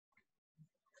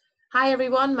Hi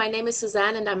everyone, my name is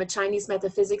Suzanne and I'm a Chinese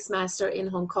metaphysics master in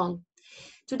Hong Kong.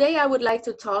 Today I would like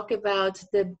to talk about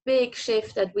the big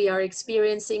shift that we are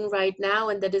experiencing right now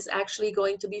and that is actually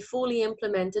going to be fully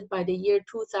implemented by the year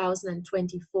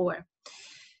 2024.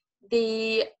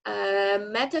 The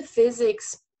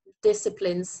metaphysics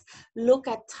disciplines look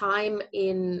at time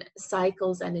in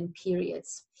cycles and in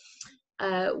periods.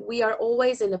 We are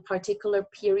always in a particular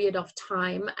period of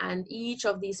time, and each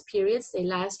of these periods, they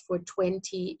last for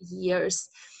 20 years.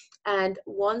 And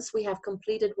once we have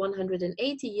completed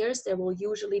 180 years, there will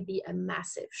usually be a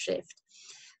massive shift.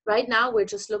 Right now, we're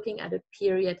just looking at a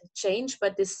period change,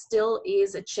 but this still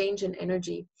is a change in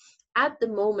energy. At the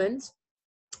moment,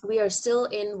 we are still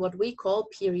in what we call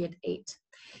period 8.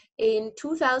 In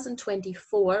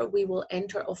 2024, we will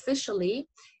enter officially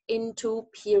into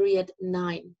period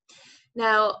 9.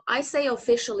 Now, I say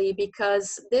officially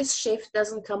because this shift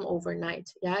doesn't come overnight.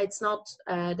 Yeah, it's not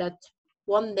that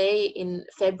one day in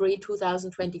February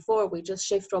 2024, we just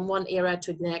shift from one era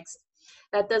to the next.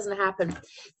 That doesn't happen.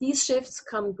 These shifts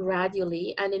come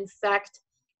gradually. And in fact,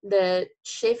 the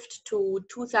shift to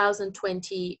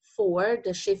 2024,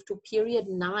 the shift to period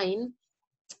 9,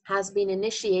 has been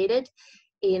initiated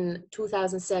in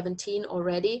 2017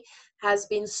 already, has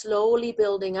been slowly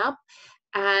building up,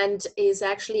 and is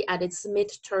actually at its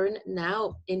mid-turn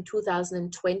now in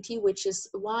 2020, which is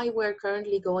why we're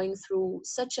currently going through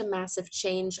such a massive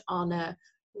change on a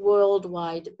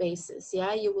worldwide basis.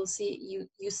 Yeah, you will see,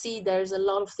 you see there's a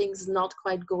lot of things not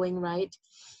quite going right,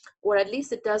 or at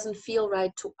least it doesn't feel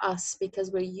right to us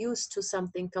because we're used to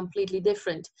something completely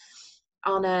different.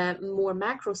 On a more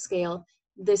macro scale,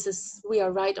 we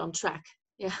are right on track.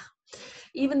 Yeah,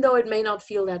 even though it may not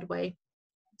feel that way.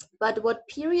 But what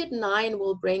period 9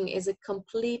 will bring is a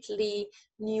completely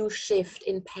new shift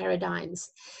in paradigms.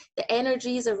 The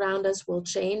energies around us will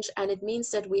change, and it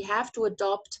means that we have to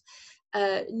adopt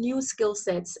new skill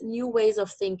sets, new ways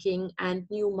of thinking, and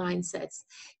new mindsets.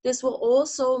 This will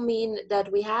also mean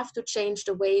that we have to change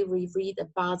the way we read a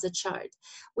Bazi chart.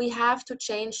 We have to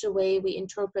change the way we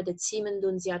interpret a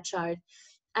Qimen chart.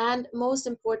 And most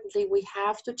importantly, we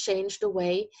have to change the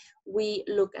way we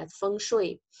look at Feng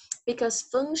Shui, because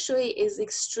Feng Shui is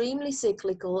extremely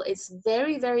cyclical. It's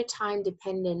very, very time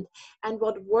dependent. And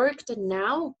what worked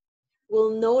now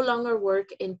will no longer work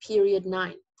in period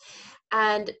 9.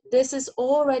 And this is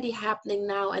already happening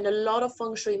now. And a lot of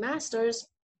Feng Shui masters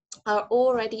are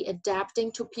already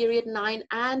adapting to period 9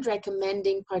 and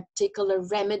recommending particular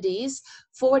remedies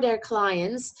for their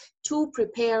clients to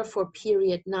prepare for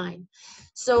period 9.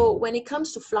 So when it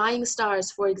comes to flying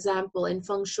stars, for example, in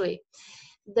Feng Shui,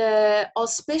 the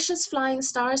auspicious flying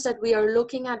stars that we are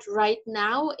looking at right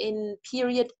now in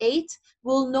period 8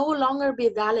 will no longer be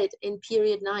valid in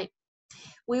period 9.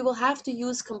 We will have to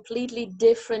use completely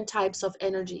different types of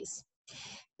energies.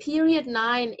 Period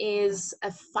 9 is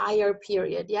a fire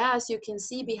period. Yeah, as you can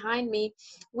see behind me,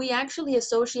 we actually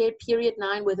associate period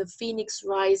 9 with a phoenix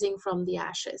rising from the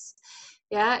ashes.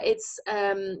 Yeah, it's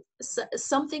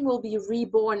something will be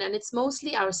reborn, and it's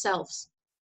mostly ourselves.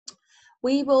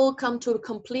 We will come to a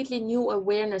completely new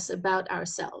awareness about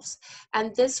ourselves,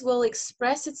 and this will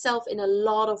express itself in a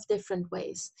lot of different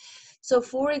ways. So,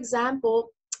 for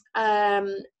example,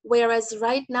 whereas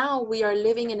right now we are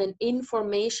living in an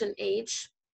information age,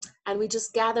 and we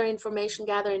just gather information,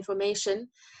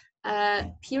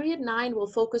 period 9 will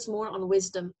focus more on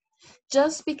wisdom.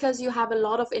 Just because you have a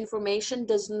lot of information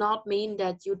does not mean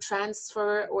that you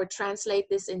transfer or translate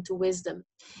this into wisdom.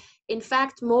 In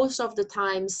fact, most of the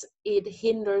times it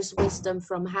hinders wisdom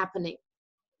from happening.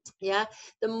 Yeah,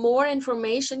 the more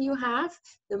information you have,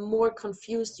 the more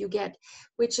confused you get,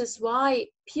 which is why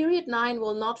period 9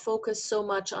 will not focus so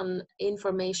much on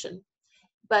information,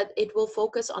 but it will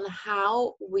focus on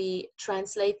how we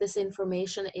translate this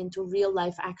information into real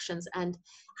life actions and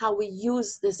how we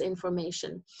use this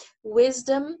information.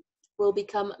 Wisdom will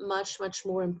become much, much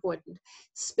more important.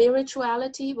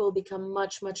 Spirituality will become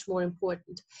much, much more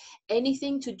important.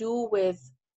 Anything to do with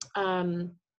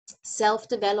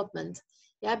self-development,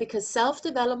 yeah, because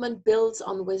self-development builds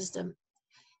on wisdom.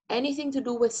 Anything to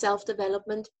do with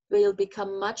self-development will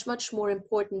become much, much more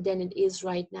important than it is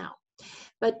right now.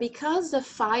 But because the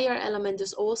fire element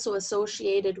is also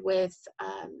associated with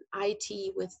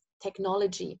IT, with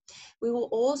technology, we will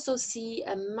also see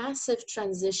a massive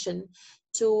transition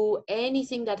to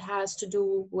anything that has to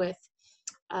do with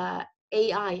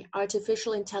AI,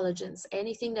 artificial intelligence,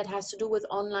 anything that has to do with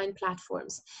online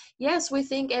platforms. Yes, we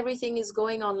think everything is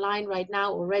going online right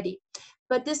now already,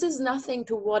 but this is nothing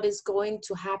to what is going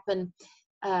to happen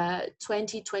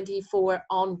 2024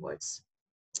 onwards.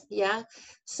 Yeah,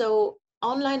 so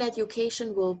online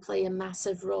education will play a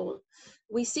massive role.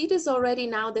 We see this already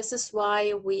now. This is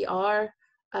why we are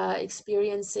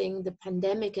experiencing the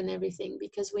pandemic and everything,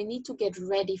 because we need to get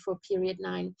ready for period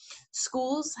 9.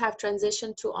 Schools have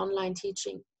transitioned to online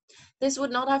teaching. This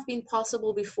would not have been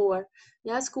possible before.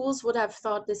 Yeah, schools would have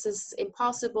thought this is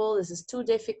impossible, this is too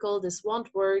difficult, this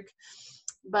won't work.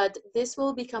 But this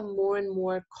will become more and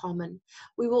more common.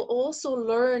 We will also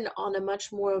learn on a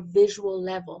much more visual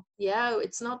level. Yeah,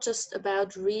 it's not just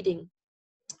about reading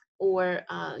or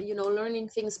learning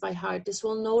things by heart. This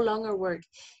will no longer work.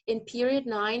 In period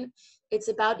 9, it's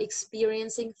about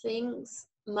experiencing things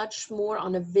much more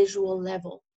on a visual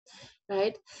level,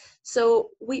 right? So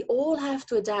we all have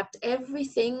to adapt.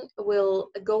 Everything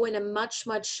will go in a much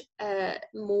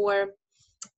more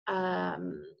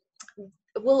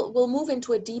we'll move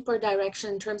into a deeper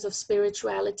direction in terms of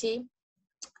spirituality,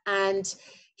 and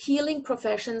healing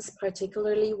professions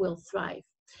particularly will thrive.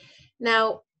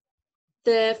 Now,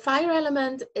 the fire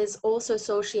element is also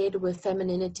associated with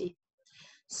femininity.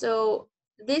 So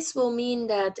this will mean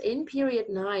that in period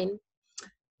 9,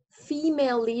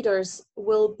 female leaders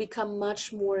will become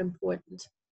much more important,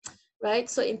 right?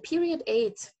 So in period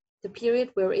 8, the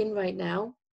period we're in right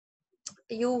now,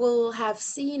 you will have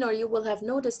seen or you will have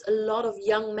noticed a lot of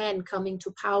young men coming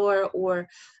to power or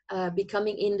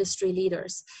becoming industry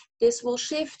leaders. This will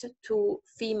shift to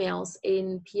females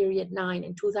in period 9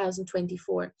 in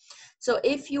 2024. So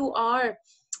if you are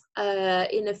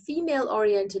in a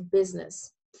female-oriented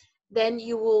business, then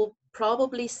you will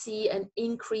probably see an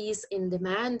increase in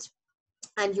demand,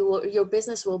 and your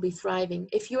business will be thriving.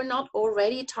 If you're not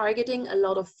already targeting a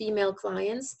lot of female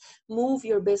clients, move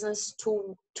your business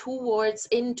towards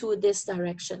into this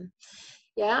direction.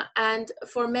 Yeah, and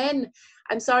for men,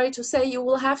 I'm sorry to say, you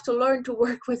will have to learn to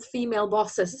work with female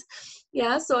bosses.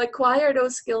 Yeah, so acquire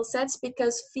those skill sets,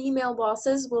 because female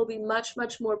bosses will be much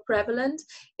more prevalent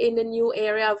in the new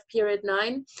area of period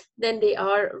 9 than they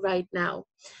are right now.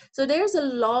 So there's a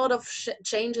lot of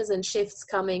changes and shifts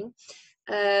coming.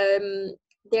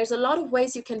 There's a lot of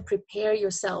ways you can prepare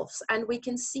yourselves, and we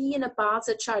can see in a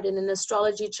Bazi chart, in an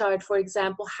astrology chart, for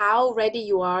example, how ready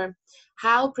you are,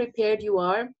 how prepared you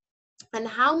are, and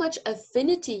how much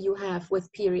affinity you have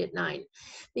with period 9,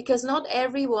 because not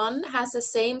everyone has the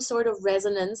same sort of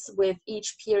resonance with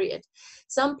each period.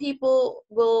 Some people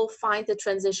will find the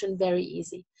transition very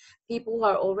easy. People who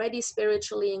are already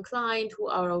spiritually inclined, who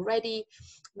are already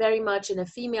very much in a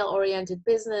female-oriented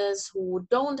business, who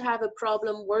don't have a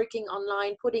problem working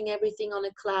online, putting everything on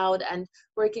a cloud and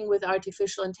working with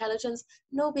artificial intelligence,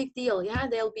 no big deal. Yeah,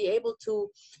 they'll be able to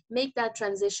make that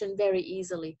transition very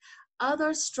easily.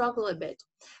 Others struggle a bit,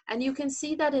 and you can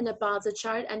see that in a Bazi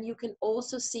chart, and you can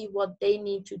also see what they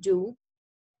need to do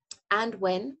and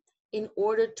when in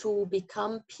order to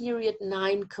become period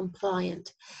 9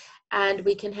 compliant. And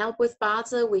we can help with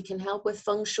Bazi, we can help with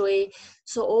Feng Shui.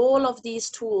 So all of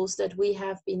these tools that we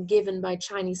have been given by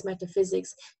Chinese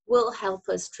metaphysics will help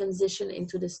us transition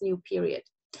into this new period.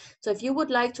 So if you would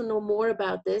like to know more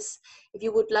about this, if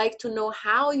you would like to know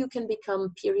how you can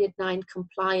become period 9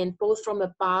 compliant, both from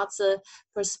a Bazi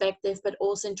perspective, but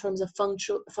also in terms of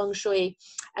Feng Shui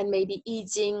and maybe I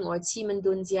Ching or Qimen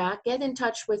Dunjia, get in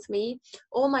touch with me.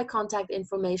 All my contact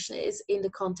information is in the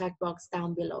contact box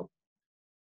down below.